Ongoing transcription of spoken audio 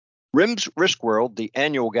RIMS Risk World, the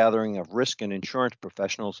annual gathering of risk and insurance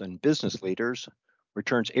professionals and business leaders,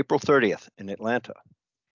 returns April 30th in Atlanta.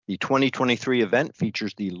 The 2023 event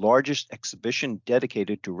features the largest exhibition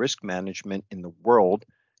dedicated to risk management in the world,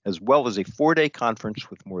 as well as a 4-day conference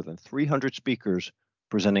with more than 300 speakers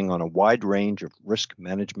presenting on a wide range of risk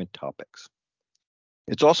management topics.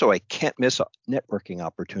 It's also a can't-miss networking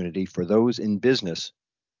opportunity for those in business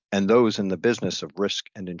and those in the business of risk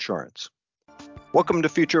and insurance. Welcome to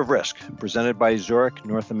Future of Risk, presented by Zurich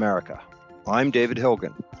North America. I'm David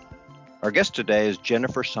Hilgen. Our guest today is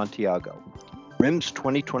Jennifer Santiago, RIMS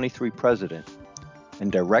 2023 President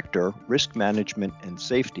and Director, Risk Management and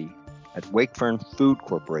Safety at Wakefern Food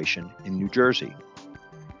Corporation in New Jersey.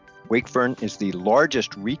 Wakefern is the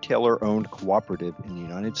largest retailer-owned cooperative in the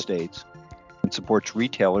United States and supports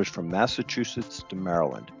retailers from Massachusetts to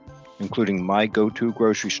Maryland, including my go-to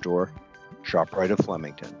grocery store, ShopRite of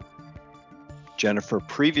Flemington. Jennifer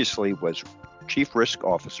previously was Chief Risk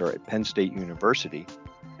Officer at Penn State University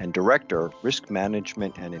and Director, Risk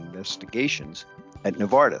Management and Investigations at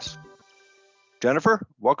Novartis. Jennifer,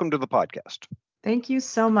 welcome to the podcast. Thank you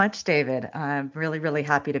so much, David. I'm really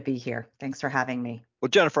happy to be here. Thanks for having me. Well,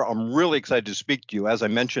 Jennifer, I'm really excited to speak to you. As I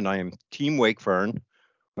mentioned, I am Team Wakefern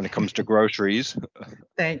when it comes to groceries.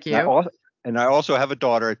 Thank you. And I also have a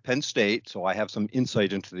daughter at Penn State, so I have some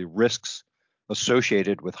insight into the risks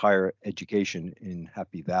associated with higher education in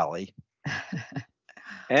Happy Valley.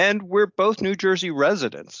 And we're both New Jersey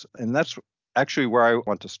residents, and that's actually where I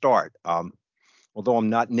want to start. Although I'm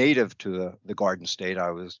not native to the Garden State,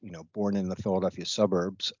 I was, born in the Philadelphia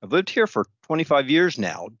suburbs. I've lived here for 25 years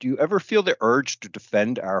now. Do you ever feel the urge to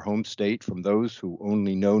defend our home state from those who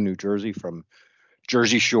only know New Jersey from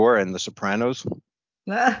Jersey Shore and The Sopranos?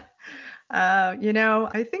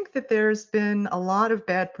 I think that there's been a lot of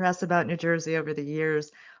bad press about New Jersey over the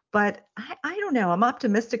years, but I don't know. I'm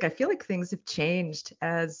optimistic. I feel like things have changed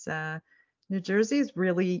as New Jersey is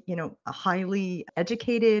really, a highly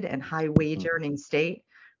educated and high wage earning state,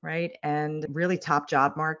 right? And really top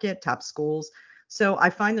job market, top schools. So I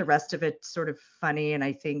find the rest of it sort of funny. And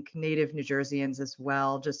I think native New Jerseyans as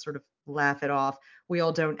well just sort of laugh it off. We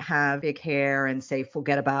all don't have big hair and say,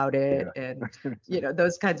 forget about it. Yeah. And,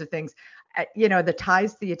 those kinds of things. The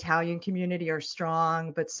ties to the Italian community are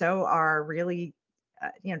strong, but so are really,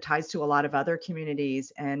 ties to a lot of other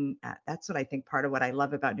communities. And that's what I think part of what I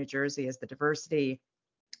love about New Jersey is the diversity,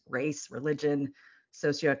 race, religion,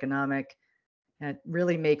 socioeconomic. It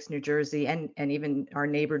really makes New Jersey and even our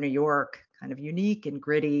neighbor New York kind of unique and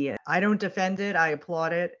gritty. I don't defend it. I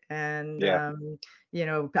applaud it. And,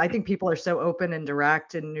 I think people are so open and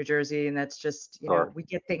direct in New Jersey. And that's just, we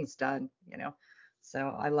get things done,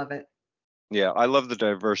 So I love it. Yeah, I love the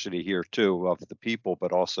diversity here too of the people,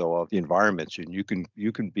 but also of the environments. And you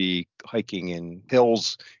can be hiking in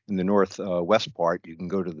hills in the northwest part. You can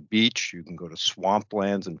go to the beach. You can go to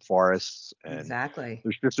swamplands and forests. And exactly.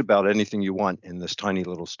 There's just about anything you want in this tiny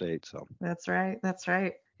little state. So that's right.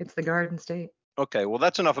 It's the Garden State. Okay, well,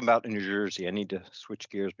 that's enough about New Jersey. I need to switch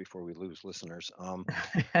gears before we lose listeners.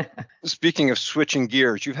 Speaking of switching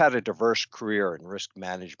gears, you've had a diverse career in risk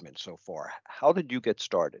management so far. How did you get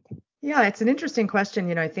started? Yeah, it's an interesting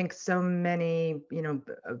question. I think so many,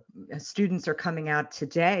 students are coming out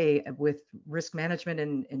today with risk management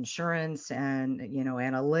and insurance and,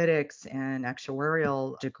 analytics and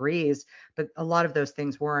actuarial degrees, but a lot of those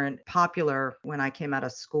things weren't popular when I came out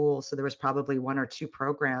of school. So there was probably one or two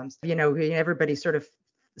programs, everybody sort of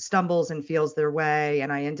stumbles and feels their way.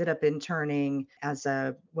 And I ended up interning as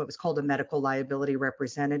what was called a medical liability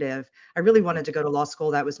representative. I really wanted to go to law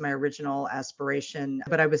school. That was my original aspiration.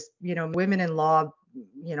 But I was, women in law,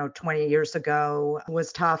 20 years ago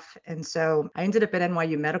was tough. And so I ended up at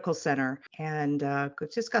NYU Medical Center and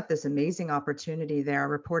just got this amazing opportunity there. I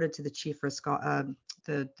reported to the chief risk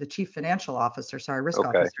the chief financial officer, risk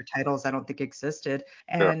officer titles I don't think existed.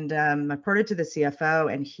 And I reported to the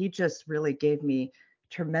CFO, and he just really gave me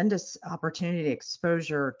tremendous opportunity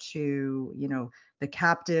exposure to, the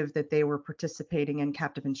captive that they were participating in,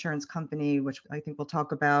 captive insurance company, which I think we'll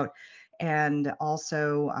talk about. And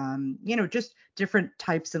also, just different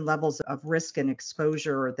types and levels of risk and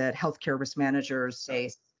exposure that healthcare risk managers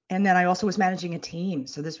face. And then I also was managing a team.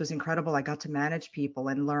 So this was incredible. I got to manage people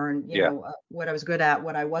and learn, what I was good at,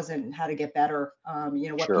 what I wasn't, how to get better,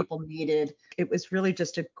 what people needed. It was really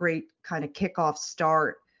just a great kind of kickoff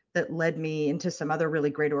start that led me into some other really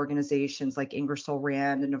great organizations like Ingersoll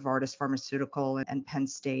Rand and Novartis Pharmaceutical and Penn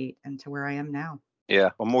State, and to where I am now. Yeah,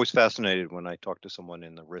 I'm always fascinated when I talk to someone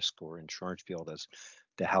in the risk or insurance field as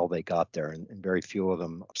to how they got there, and very few of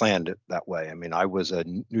them planned it that way. I mean, I was a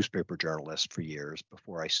newspaper journalist for years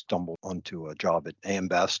before I stumbled onto a job at AM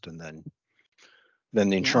Best, and then the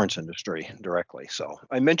Yeah. insurance industry directly. So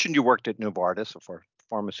I mentioned you worked at Novartis, a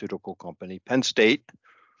pharmaceutical company, Penn State,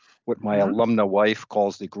 what my Mhm. alumna wife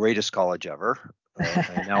calls the greatest college ever,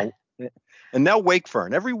 and now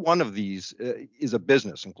Wakefern. Every one of these is a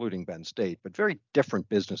business, including Penn State, but very different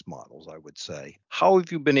business models, I would say. How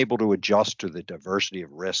have you been able to adjust to the diversity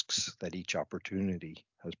of risks that each opportunity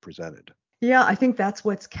has presented? Yeah, I think that's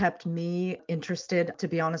what's kept me interested, to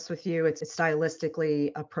be honest with you. It's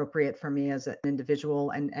stylistically appropriate for me as an individual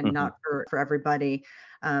and Hmm. not for everybody.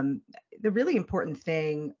 Um, the really important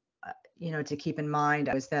thing, to keep in mind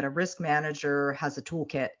is that a risk manager has a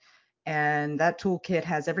toolkit, and that toolkit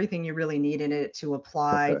has everything you really need in it to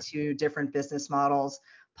apply Okay. to different business models,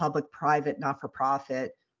 public, private, not for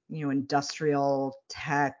profit, industrial,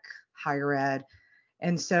 tech, higher ed.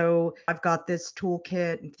 And so I've got this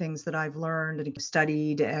toolkit and things that I've learned and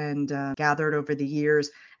studied and gathered over the years.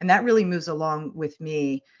 And that really moves along with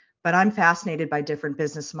me. But I'm fascinated by different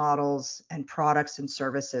business models and products and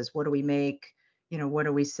services. What do we make? What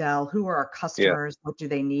do we sell? Who are our Yeah. customers? What do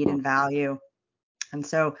they need and value? And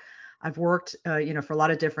so I've worked, for a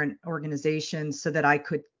lot of different organizations so that I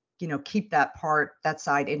could, keep that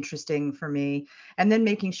side interesting for me. And then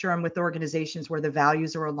making sure I'm with organizations where the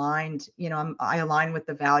values are aligned. I align with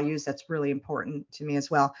the values. That's really important to me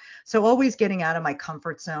as well. So always getting out of my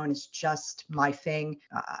comfort zone is just my thing.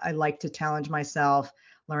 I like to challenge myself,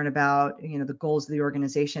 learn about, the goals of the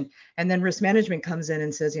organization. And then risk management comes in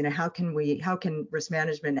and says, how can risk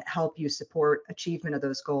management help you support achievement of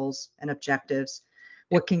those goals and objectives?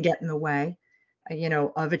 What can get in the way,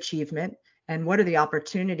 of achievement, and what are the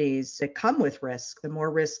opportunities that come with risk?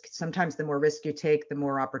 Sometimes the more risk you take, the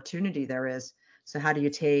more opportunity there is. So how do you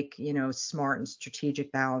take, smart and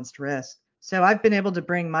strategic balanced risk? So I've been able to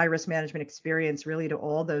bring my risk management experience really to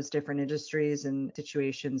all those different industries and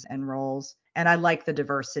situations and roles. And I like the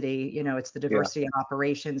diversity, it's the Yeah. diversity in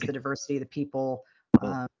operations, the diversity of the people, Cool.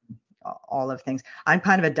 um, all of things. I'm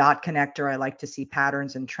kind of a dot connector. I like to see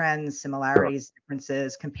patterns and trends, Sure. similarities,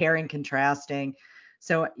 differences, comparing, contrasting.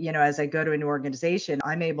 So, as I go to an organization,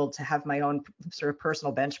 I'm able to have my own sort of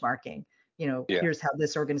personal benchmarking. Yeah. Here's how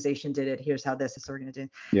this organization did it. Here's how this organization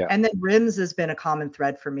did it. Yeah. And then RIMS has been a common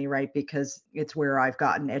thread for me, right? Because it's where I've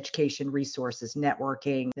gotten education resources,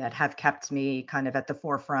 networking that have kept me kind of at the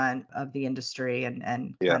forefront of the industry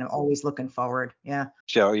and Yeah. kind of always looking forward. Yeah.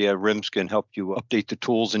 So yeah, RIMS can help you update the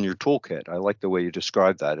tools in your toolkit. I like the way you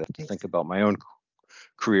describe that. I have to think about my own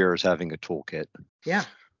career as having a toolkit. Yeah.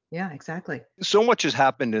 Yeah, exactly. So much has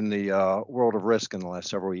happened in the world of risk in the last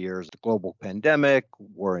several years. The global pandemic,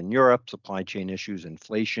 war in Europe, supply chain issues,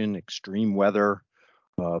 inflation, extreme weather,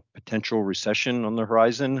 potential recession on the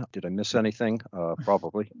horizon. Did I miss anything?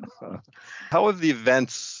 Probably. How have the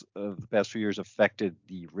events of the past few years affected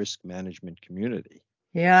the risk management community?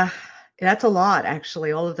 Yeah, that's a lot,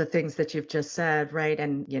 actually, all of the things that you've just said, right?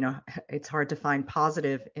 And, it's hard to find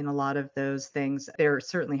positive in a lot of those things. There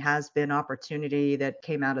certainly has been opportunity that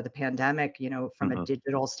came out of the pandemic, from a Hmm.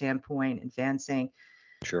 digital standpoint, advancing.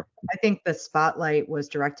 Sure. I think the spotlight was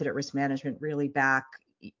directed at risk management really back,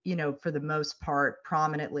 for the most part,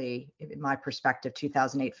 prominently, in my perspective,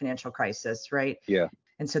 2008 financial crisis, right? Yeah.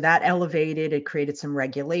 And so that it created some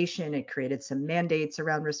regulation, it created some mandates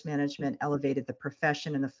around risk management, elevated the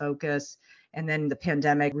profession and the focus. And then the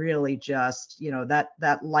pandemic really just,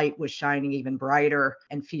 that light was shining even brighter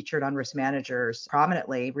and featured on risk managers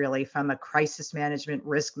prominently, really from a crisis management,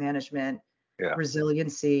 risk management, Yeah.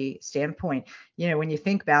 resiliency standpoint. When you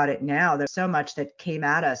think about it now, there's so much that came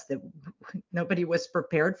at us that nobody was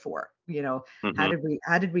prepared for. How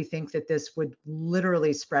Hmm. did we think that this would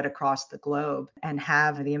literally spread across the globe and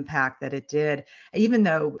have the impact that it did, even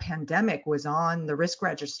though pandemic was on the risk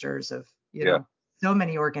registers of, Yeah. so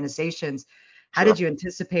many organizations? How did Sure. you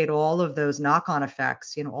anticipate all of those knock-on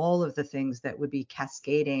effects, all of the things that would be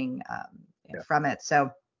cascading Yeah. from it?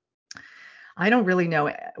 So I don't really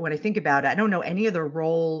know, when I think about it, I don't know any other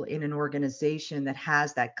role in an organization that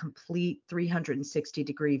has that complete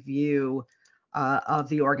 360-degree view of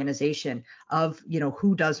the organization, of,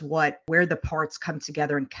 who does what, where the parts come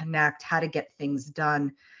together and connect, how to get things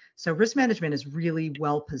done. So risk management is really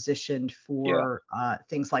well positioned Yeah. for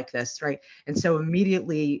things like this, right? And so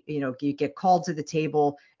immediately, you get called to the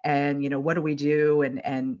table, and what do we do, and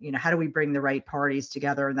how do we bring the right parties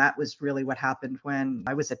together? And that was really what happened when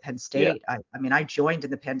I was at Penn Yeah. State. I mean, I joined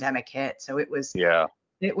in the pandemic hit, so it was Yeah.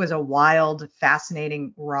 it was a wild,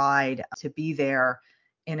 fascinating ride to be there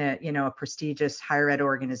in a, a prestigious higher ed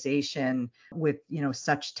organization with,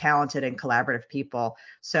 such talented and collaborative people.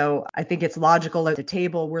 So I think it's logical at the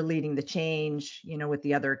table, we're leading the change, with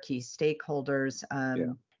the other key stakeholders.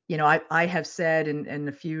 Yeah. I have said in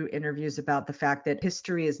a few interviews about the fact that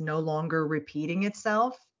history is no longer repeating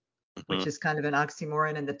itself, Hmm. which is kind of an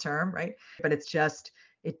oxymoron in the term, right? But it's just,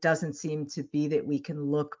 it doesn't seem to be that we can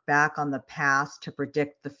look back on the past to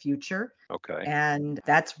predict the future. Okay. And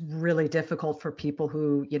that's really difficult for people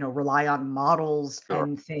who, rely on models Sure.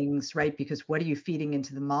 and things, right? Because what are you feeding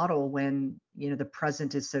into the model when, the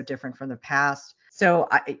present is so different from the past? So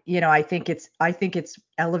I think it's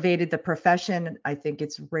elevated the profession. I think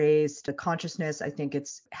it's raised the consciousness. I think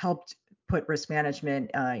it's helped put risk management,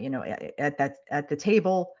 at the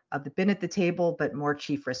table. I've been at the table, but more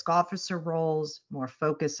chief risk officer roles, more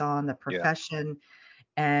focus on the Yeah. profession,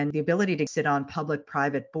 and the ability to sit on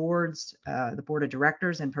public-private boards, the board of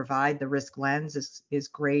directors, and provide the risk lens is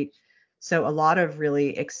great. So a lot of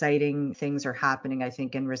really exciting things are happening, I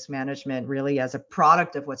think, in risk management, really as a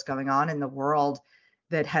product of what's going on in the world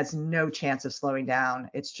that has no chance of slowing down.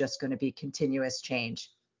 It's just going to be continuous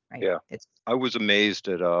change, right? Yeah. It's I was amazed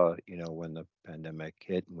at, when the pandemic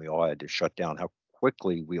hit and we all had to shut down, how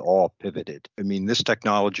quickly we all pivoted. I mean, this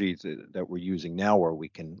technology that we're using now, where we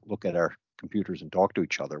can look at our computers and talk to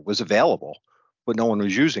each other, was available, but no one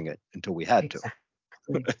was using it until we had to.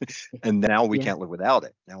 exactly. And now we Yeah. can't live without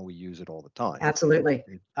it. Now we use it all the time. Absolutely.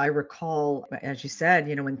 It- I recall, as you said,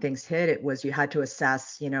 when things hit, it was you had to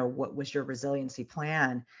assess, what was your resiliency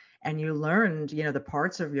plan. And you learned, the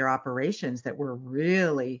parts of your operations that were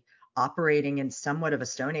really operating in somewhat of a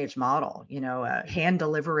Stone Age model, hand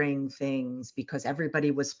delivering things because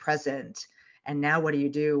everybody was present. And now what do you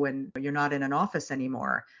do when you're not in an office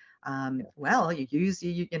anymore? Well, you use,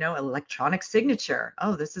 electronic signature.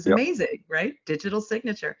 Oh, this is Yep. amazing, right? Digital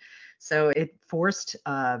signature. So it forced,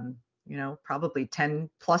 probably 10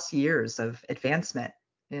 plus years of advancement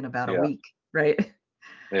in about a Yeah. week, right?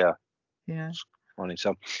 Yeah. Yeah. It's funny.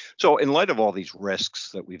 So in light of all these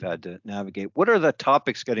risks that we've had to navigate, what are the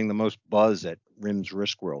topics getting the most buzz at RIMS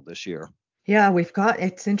Risk World this year? Yeah,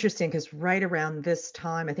 it's interesting because right around this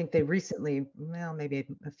time, I think they recently, well, maybe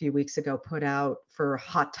a few weeks ago, put out for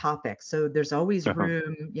hot topics. So there's always Uh-huh.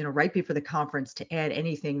 room, right before the conference to add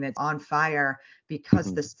anything that's on fire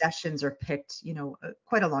because Mhm. the sessions are picked,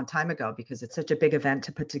 quite a long time ago because it's such a big event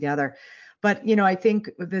to put together. But, I think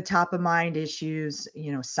the top of mind issues,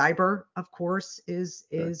 cyber, of course, Okay.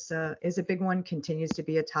 is a big one, continues to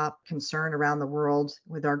be a top concern around the world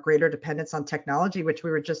with our greater dependence on technology, which we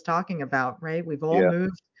were just talking about, right? We've all Yeah.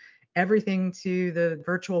 moved everything to the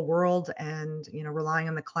virtual world and, relying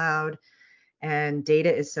on the cloud, and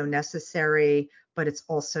data is so necessary, but it's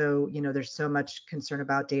also, there's so much concern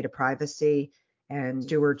about data privacy and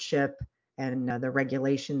stewardship and the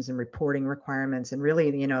regulations and reporting requirements and really,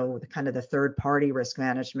 the kind of the third party risk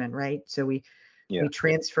management, right? So we Yeah.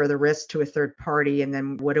 transfer the risk to a third party, and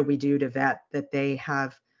then what do we do to vet that they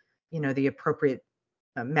have, the appropriate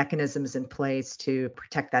mechanisms in place to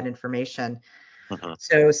protect that information. Uh-huh.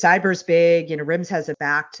 So cyber's big. RIMS has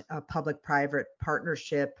a public-private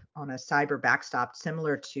partnership on a cyber backstop,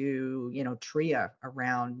 similar to TRIA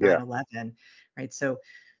around Yeah. 9/11, right?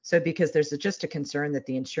 So because there's just a concern that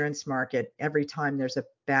the insurance market, every time there's a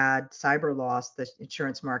bad cyber loss, the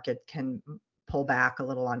insurance market can pull back a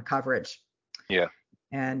little on coverage. Yeah.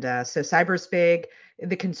 And so cyber's big.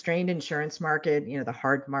 The constrained insurance market, the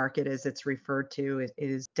hard market as it's referred to,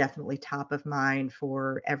 is definitely top of mind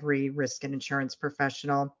for every risk and insurance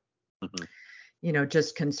professional. Mhm.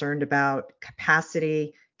 Just concerned about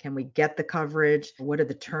capacity. Can we get the coverage? What are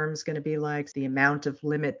the terms going to be like? The amount of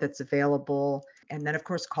limit that's available. And then, of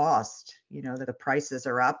course, cost, that the prices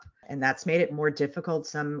are up. And that's made it more difficult.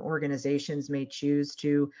 Some organizations may choose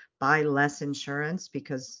to buy less insurance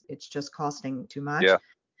because it's just costing too much. Yeah.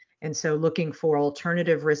 And so looking for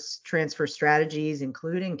alternative risk transfer strategies,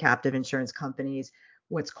 including captive insurance companies,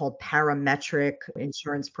 what's called parametric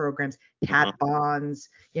insurance programs, cat Mhm. bonds,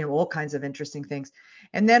 all kinds of interesting things.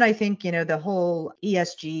 And then I think, the whole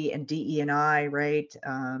ESG and DE&I, right?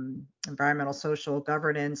 Environmental, social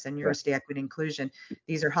governance, and Yeah. diversity, equity, inclusion.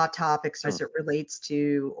 These are hot topics Hmm. as it relates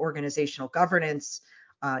to organizational governance,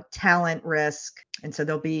 talent risk. And so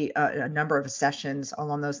there'll be a number of sessions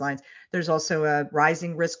along those lines. There's also a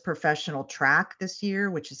rising risk professional track this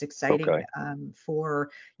year, which is exciting Okay.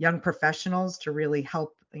 for young professionals to really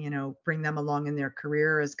help, bring them along in their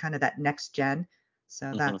career as kind of that next gen.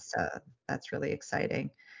 So Hmm. that's really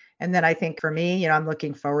exciting. And then I think for me, I'm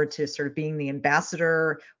looking forward to sort of being the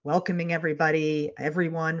ambassador, welcoming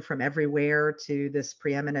everyone from everywhere to this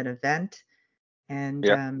preeminent event. And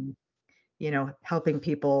Yeah. helping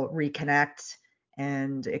people reconnect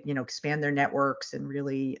and, expand their networks and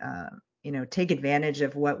really, take advantage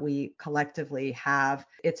of what we collectively have.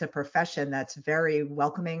 It's a profession that's very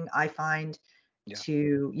welcoming, I find, Yeah.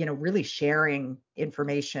 to, really sharing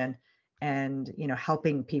information and,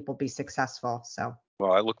 helping people be successful. So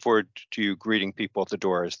Well, I look forward to you greeting people at the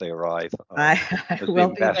door as they arrive, I, I as the will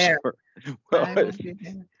be there. ambassador. Well, I I will don't be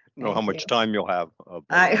there. know how Thank you. much time you'll have, but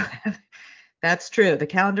I That's true. The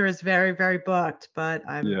calendar is very, very booked, but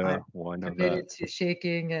yeah, I'm well, I know that. committed to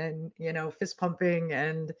shaking and, fist pumping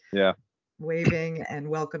and Yeah, waving and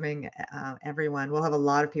welcoming everyone. We'll have a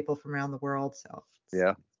lot of people from around the world, so it's yeah.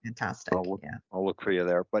 I'll fantastic. look Yeah. I'll look for you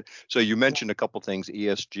there. But so you Yeah. mentioned a couple things,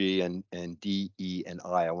 ESG and DE and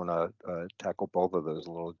I. I want to tackle both of those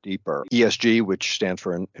a little deeper. ESG, which stands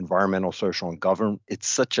for environmental, social, and government. It's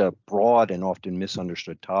such a broad and often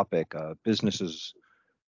misunderstood topic. Businesses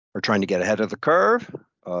are trying to get ahead of the curve.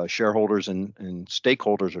 Shareholders and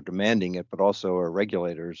stakeholders are demanding it, but also our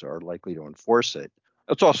regulators are likely to enforce it.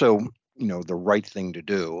 It's also, the right thing to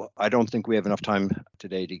do. I don't think we have enough time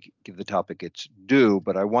today to give the topic its due,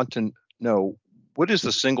 but I want to know, what is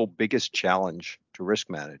the single biggest challenge to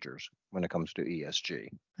risk managers when it comes to ESG?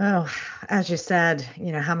 Oh, as you said,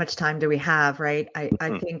 how much time do we have, right? I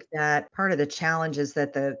Mhm. think that part of the challenge is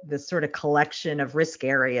that the sort of collection of risk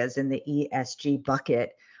areas in the ESG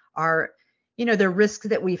bucket are, the risks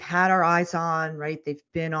that we've had our eyes on, right? They've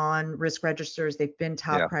been on risk registers, they've been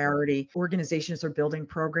top Yeah, priority. Organizations are building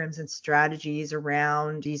programs and strategies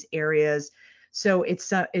around these areas. So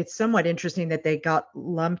it's somewhat interesting that they got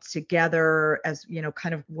lumped together as,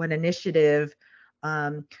 kind of one initiative.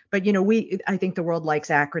 But I think the world likes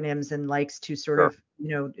acronyms and likes to sort sure. of,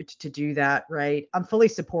 to do that, right? I'm fully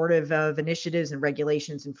supportive of initiatives and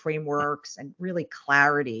regulations and frameworks and really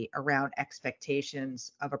clarity around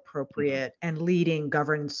expectations of Mhm. appropriate and leading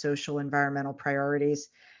governance, social, environmental priorities.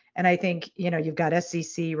 And I think, you've got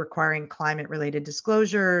SEC requiring climate related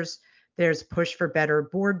disclosures. There's push for better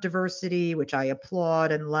board diversity, which I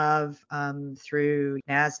applaud and love, through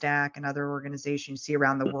NASDAQ and other organizations you see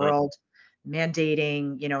around the Mhm. world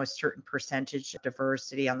mandating, a certain percentage of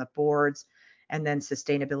diversity on the boards, and then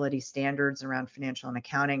sustainability standards around financial and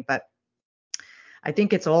accounting. But I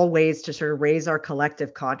think it's all ways to sort of raise our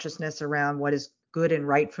collective consciousness around what is good and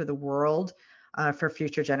right for the world, for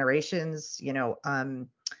future generations,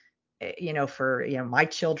 for, my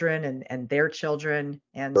children and their children.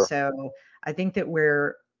 And Sure. so I think that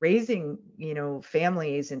we're raising,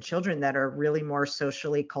 families and children that are really more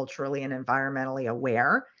socially, culturally, and environmentally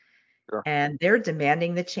aware, Sure. and they're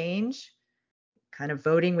demanding the change, kind of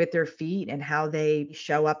voting with their feet and how they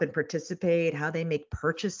show up and participate, how they make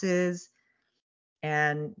purchases.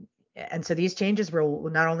 And so these changes will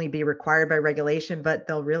not only be required by regulation, but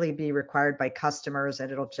they'll really be required by customers,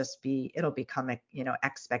 and it'll become a,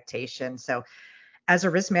 expectation. So as a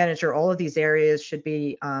risk manager, all of these areas should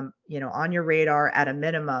be, on your radar at a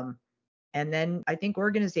minimum. And then I think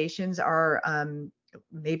organizations are,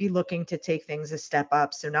 maybe looking to take things a step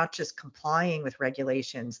up. So not just complying with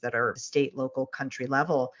regulations that are state, local, country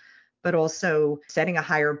level, but also setting a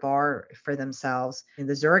higher bar for themselves. And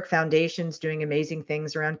the Zurich Foundation's doing amazing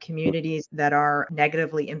things around communities that are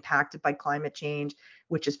negatively impacted by climate change,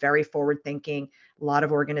 which is very forward thinking. A lot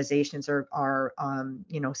of organizations are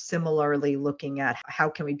similarly looking at how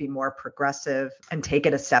can we be more progressive and take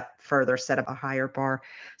it a step further, set up a higher bar.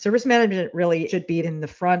 So risk management really should be in the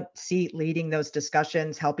front seat, leading those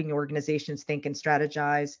discussions, helping organizations think and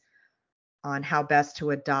strategize on how best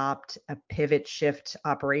to adopt a pivot, shift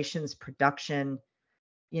operations, production,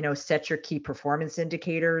 set your key performance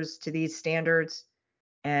indicators to these standards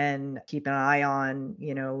and keep an eye on,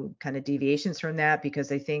 kind of deviations from that,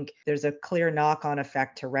 because I think there's a clear knock-on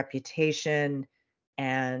effect to reputation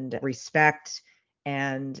and respect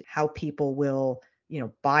and how people will,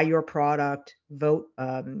 buy your product, vote,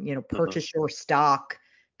 Mhm. purchase your stock,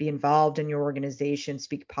 be involved in your organization,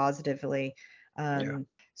 speak positively. Yeah.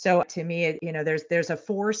 So to me, there's a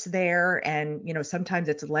force there, and sometimes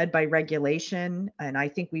it's led by regulation, and I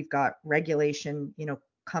think we've got regulation,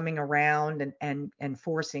 coming around and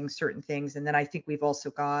forcing certain things, and then I think we've also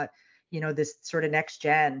got, this sort of next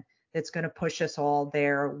gen that's going to push us all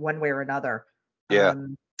there one way or another. Yeah.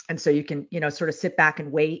 Um, and so you can, sort of sit back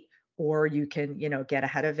and wait, or you can, get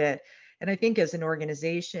ahead of it. And I think as an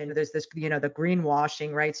organization, there's this, the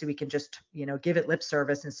greenwashing, right? So we can just, give it lip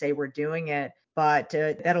service and say we're doing it, but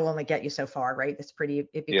that'll only get you so far, right? It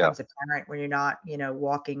Yeah. becomes apparent when you're not,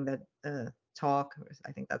 walking the talk.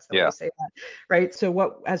 I think that's the way you Yeah. say that, right?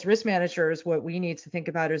 So as risk managers, what we need to think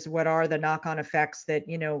about is what are the knock-on effects that,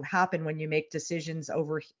 happen when you make decisions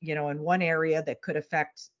over, in one area that could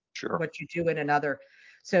affect Sure. what you do in another.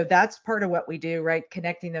 So that's part of what we do, right?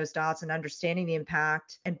 Connecting those dots and understanding the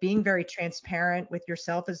impact and being very transparent with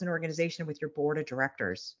yourself as an organization, with your board of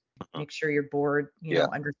directors. Mhm. Make sure your board, Yeah.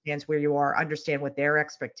 understands where you are, understand what their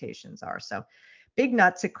expectations are. So big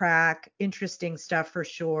nut to crack, interesting stuff for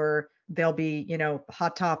sure. There'll be,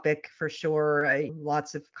 hot topic for sure.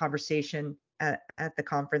 Lots of conversation at the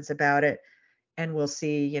conference about it. And we'll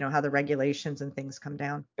see, how the regulations and things come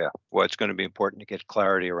down. Yeah. Well, it's going to be important to get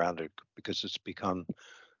clarity around it because it's become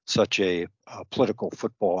such a political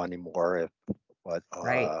football anymore. But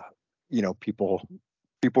Right. people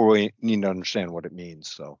really need to understand what it means.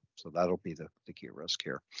 So that'll be the key risk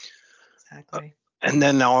here. Exactly. And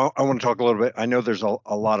then now I want to talk a little bit. I know there's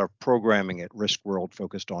a lot of programming at Risk World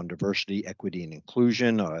focused on diversity, equity, and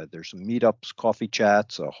inclusion. There's some meetups, coffee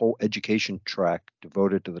chats, a whole education track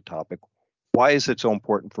devoted to the topic. Why is it so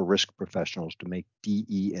important for risk professionals to make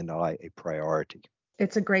DE&I a priority?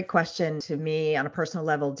 It's a great question. To me, on a personal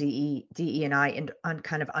level, DE&I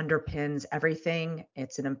kind of underpins everything.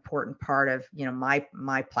 It's an important part of,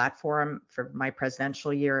 my platform for my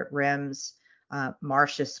presidential year at RIMS.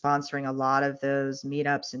 Marsh is sponsoring a lot of those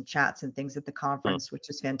meetups and chats and things at the Hmm. conference, which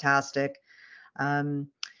is fantastic. Um,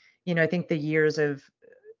 I think the years of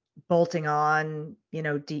bolting on,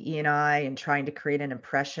 DE&I and trying to create an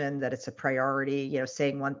impression that it's a priority,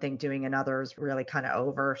 saying one thing, doing another is really kind of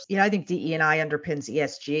over. I think DE&I underpins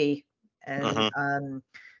ESG. And Hmm.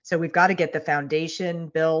 so we've got to get the foundation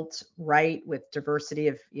built right with diversity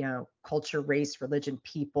of, culture, race, religion,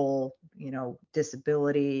 people,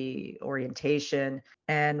 disability, orientation,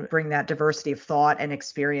 and bring that diversity of thought and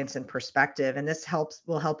experience and perspective. And this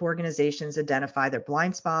will help organizations identify their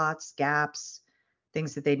blind spots, gaps,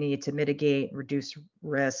 things that they need to mitigate, reduce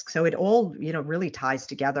risk. So it all, really ties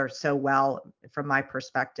together so well from my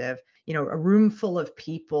perspective. A room full of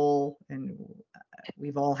people, and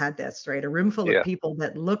we've all had this, right? A room full of Yeah. people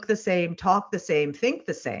that look the same, talk the same, think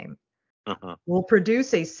the same Hmm. will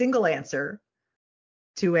produce a single answer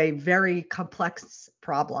to a very complex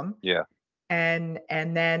problem. Yeah. And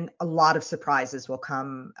then a lot of surprises will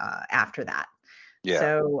come after that. Yeah.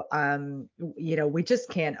 So, we just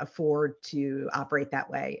can't afford to operate that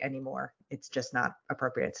way anymore. It's just not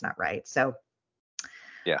appropriate. It's not right. So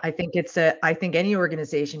Yeah. I think any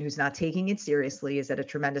organization who's not taking it seriously is at a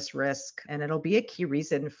tremendous risk, and it'll be a key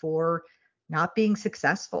reason for not being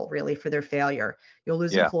successful, really, for their failure. You'll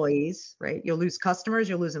lose Yeah. employees, right? You'll lose customers,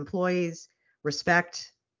 you'll lose employees,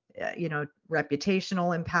 respect,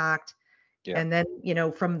 reputational impact. Yeah. And then,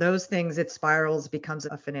 from those things, it spirals, becomes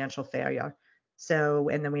a financial failure. So,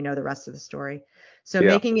 and then we know the rest of the story. So Yeah.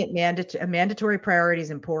 making it a mandatory priority is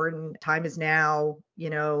important. Time is now,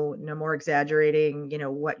 no more exaggerating,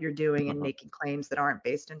 what you're doing and Hmm. making claims that aren't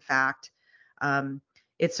based in fact. Um,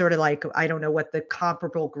 it's sort of like, I don't know what the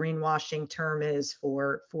comparable greenwashing term is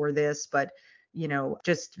for this, but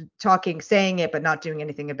just saying it, but not doing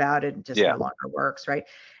anything about it just Yeah. no longer works, right?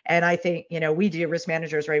 And I think, we do risk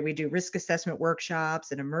managers, right? We do risk assessment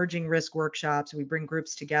workshops and emerging risk workshops. We bring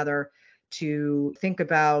groups together to think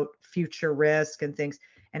about future risk and things.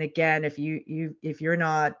 And again, if you're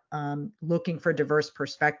not looking for diverse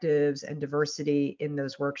perspectives and diversity in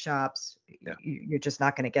those workshops, Yeah. you're just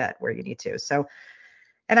not going to get where you need to. So,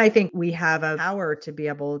 and I think we have a power to be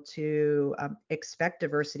able to expect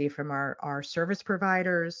diversity from our service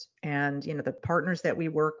providers and the partners that we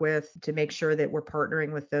work with, to make sure that we're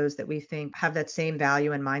partnering with those that we think have that same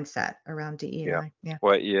value and mindset around Yeah. DE&I. Yeah,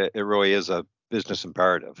 Well, yeah, it really is a business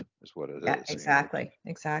imperative, is what it yeah, is. exactly,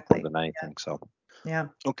 More exactly. than anything. So. Yeah,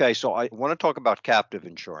 Okay, so I want to talk about captive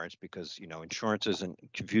insurance because insurance isn't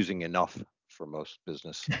confusing enough for most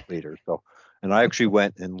business leaders. So, and I actually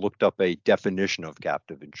went and looked up a definition of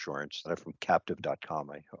captive insurance from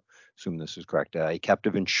captive.com. I assume this is correct. A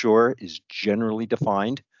captive insurer is generally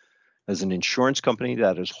defined as an insurance company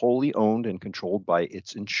that is wholly owned and controlled by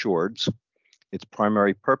its insureds. Its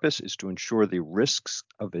primary purpose is to insure the risks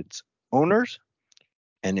of its owners,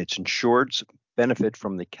 and its insureds benefit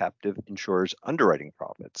from the captive insurer's underwriting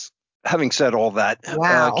profits. Having said all that,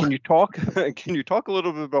 wow. can you talk can you talk a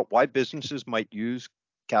little bit about why businesses might use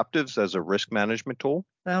captives as a risk management tool?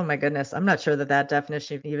 Oh my goodness, I'm not sure that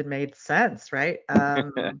definition even made sense, right?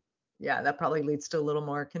 Yeah, that probably leads to a little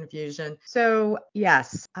more confusion. So,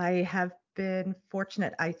 yes, I have been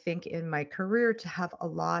fortunate, I think, in my career to have a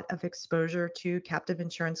lot of exposure to captive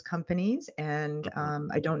insurance companies. And Mhm.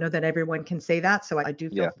 I don't know that everyone can say that. So I do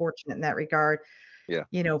feel Yeah, fortunate in that regard. yeah,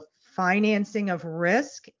 Financing of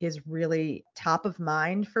risk is really top of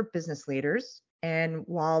mind for business leaders. And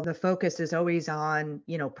while the focus is always on,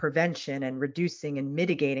 prevention and reducing and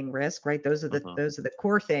mitigating risk, right? Hmm. Those are the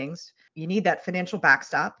core things. You need that financial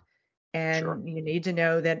backstop. Sure. And you need to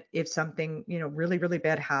know that if something, really, really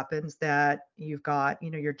bad happens, that you've got,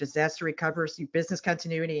 your disaster recovery, your business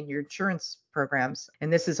continuity, and your insurance programs.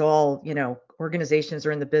 And this is all, organizations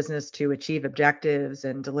are in the business to achieve objectives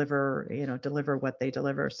and deliver what they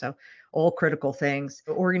deliver. So all critical things.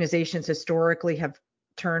 Organizations historically have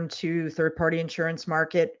turned to third party insurance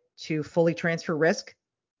market to fully transfer risk.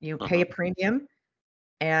 You pay Hmm. a premium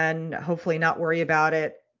and hopefully not worry about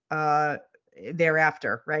it uh,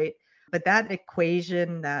 thereafter, right? But that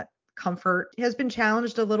equation, that comfort has been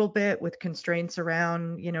challenged a little bit with constraints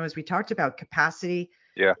around, as we talked about, capacity,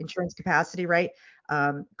 Yeah. insurance capacity, right?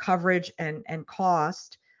 Coverage and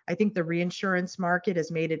cost. I think the reinsurance market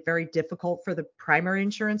has made it very difficult for the primary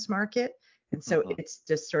insurance market. And so Hmm. it's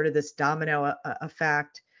just sort of this domino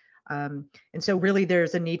effect. And so really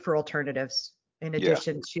there's a need for alternatives in Yeah.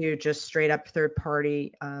 addition to just straight up third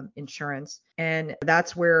party insurance. And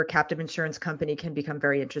that's where captive insurance company can become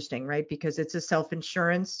very interesting, right? Because it's a self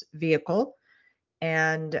insurance vehicle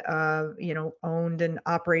and owned and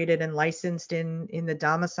operated and licensed in the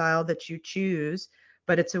domicile that you choose,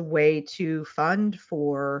 but it's a way to fund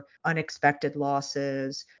for unexpected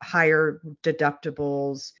losses, higher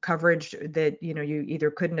deductibles, coverage that you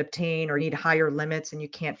either couldn't obtain or need higher limits and you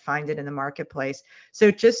can't find it in the marketplace. So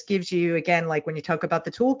it just gives you, again, like when you talk about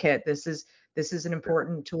the toolkit, this is an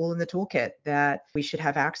important tool in the toolkit that we should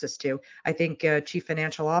have access to. I think chief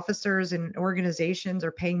financial officers and organizations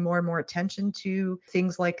are paying more and more attention to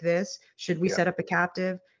things like this. Should we Yeah. set up a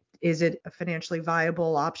captive? Is it a financially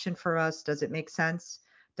viable option for us? Does it make sense?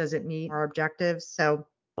 Does it meet our objectives? So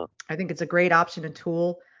I think it's a great option and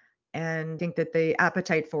tool. And I think that the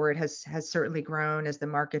appetite for it has certainly grown as the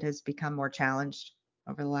market has become more challenged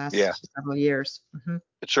over the Yeah. last several years.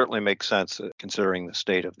 It certainly makes sense considering the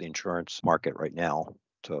state of the insurance market right now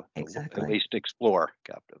to at Exactly. least explore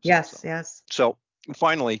captives. Yes, yes. So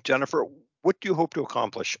finally, Jennifer, what do you hope to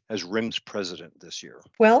accomplish as RIMS president this year?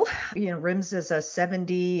 Well, RIMS is a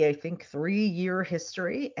 70, I think, 3-year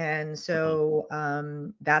history. And Hmm. so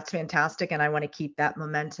that's fantastic. And I want to keep that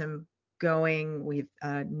momentum going. We've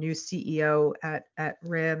a new CEO at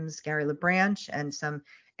RIMS, Gary LeBranch, and some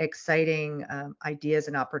exciting ideas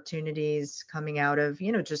and opportunities coming out of,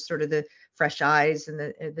 just sort of the fresh eyes and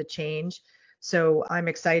the change. So I'm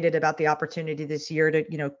excited about the opportunity this year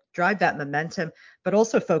to, drive that momentum, but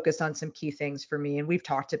also focus on some key things for me. And we've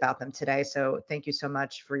talked about them today. So thank you so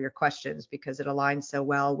much for your questions because it aligns so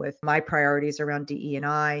well with my priorities around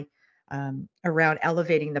DE&I, around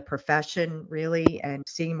elevating the profession really and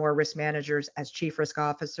seeing more risk managers as chief risk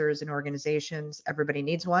officers in organizations. Everybody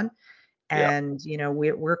needs one. Yeah. And,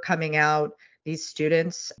 we're coming out, these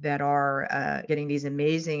students that are getting these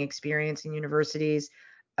amazing experience in universities,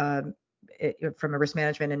 um, from a risk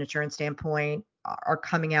management and insurance standpoint, are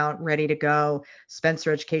coming out ready to go.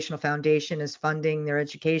 Spencer Educational Foundation is funding their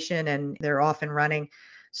education and they're off and running.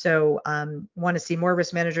 So want to see more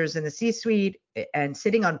risk managers in the C-suite and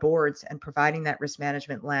sitting on boards and providing that risk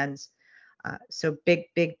management lens. So big,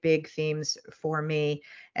 big, big themes for me.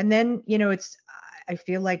 And then, I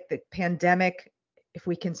feel like the pandemic, if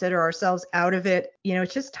we consider ourselves out of it,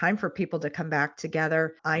 it's just time for people to come back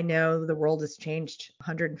together. I know the world has changed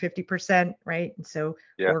 150%, right? And so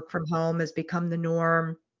Yeah. work from home has become the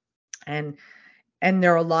norm. And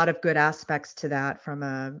there are a lot of good aspects to that from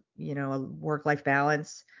a work-life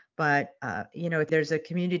balance. But if there's a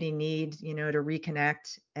community need, to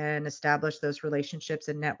reconnect and establish those relationships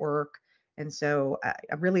and network. And so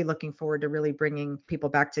I'm really looking forward to really bringing people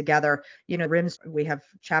back together. RIMS, we have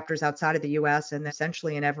chapters outside of the US and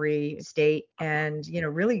essentially in every state. And,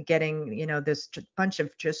 really getting, this bunch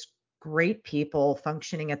of just great people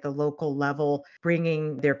functioning at the local level,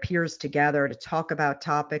 bringing their peers together to talk about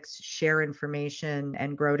topics, share information,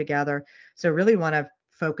 and grow together. So, really want to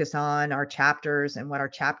focus on our chapters and what our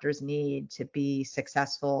chapters need to be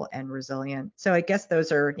successful and resilient. So, I guess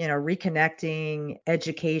those are, reconnecting,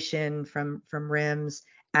 education from RIMS,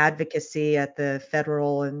 advocacy at the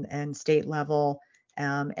federal and state level,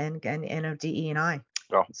 and DE&I.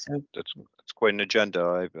 Well, So that's quite an agenda.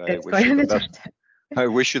 I it's wish quite you an the best. agenda. I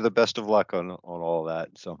wish you the best of luck on all that.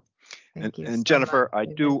 So, Thank you and so much, Jennifer, I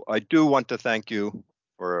David. do want to thank you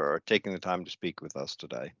for taking the time to speak with us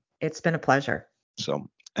today. It's been a pleasure. So, and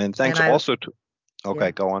And thanks also to. Okay,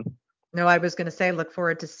 yeah. go on. No, I was going to say, look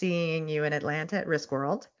forward to seeing you in Atlanta at Risk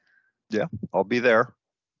World. Yeah, I'll be there,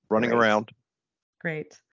 running Great. around.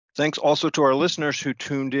 Great. Thanks also to our listeners who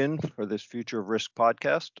tuned in for this Future of Risk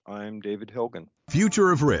podcast. I'm David Hilgen.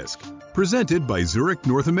 Future of Risk, presented by Zurich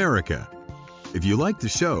North America. If you like the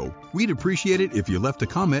show, we'd appreciate it if you left a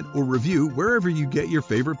comment or review wherever you get your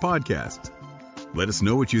favorite podcasts. Let us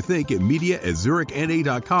know what you think at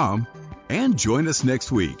media@zurichna.com and join us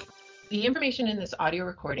next week. The information in this audio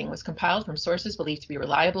recording was compiled from sources believed to be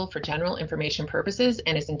reliable for general information purposes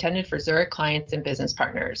and is intended for Zurich clients and business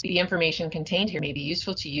partners. The information contained here may be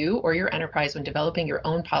useful to you or your enterprise when developing your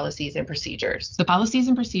own policies and procedures. The policies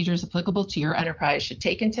and procedures applicable to your enterprise should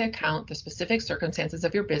take into account the specific circumstances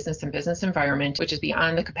of your business and business environment, which is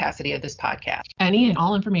beyond the capacity of this podcast. Any and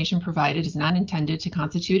all information provided is not intended to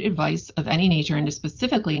constitute advice of any nature and is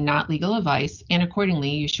specifically not legal advice, and accordingly,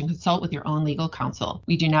 you should consult with your own legal counsel.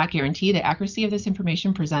 We do not guarantee the accuracy of this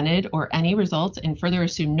information presented or any results and further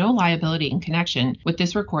assume no liability in connection with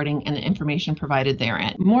this recording and the information provided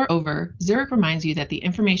therein. Moreover, Zurich reminds you that the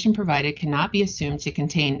information provided cannot be assumed to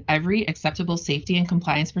contain every acceptable safety and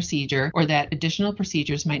compliance procedure or that additional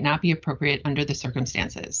procedures might not be appropriate under the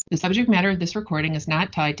circumstances. The subject matter of this recording is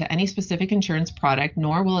not tied to any specific insurance product,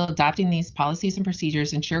 nor will adopting these policies and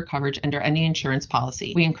procedures ensure coverage under any insurance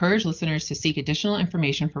policy. We encourage listeners to seek additional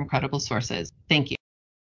information from credible sources. Thank you.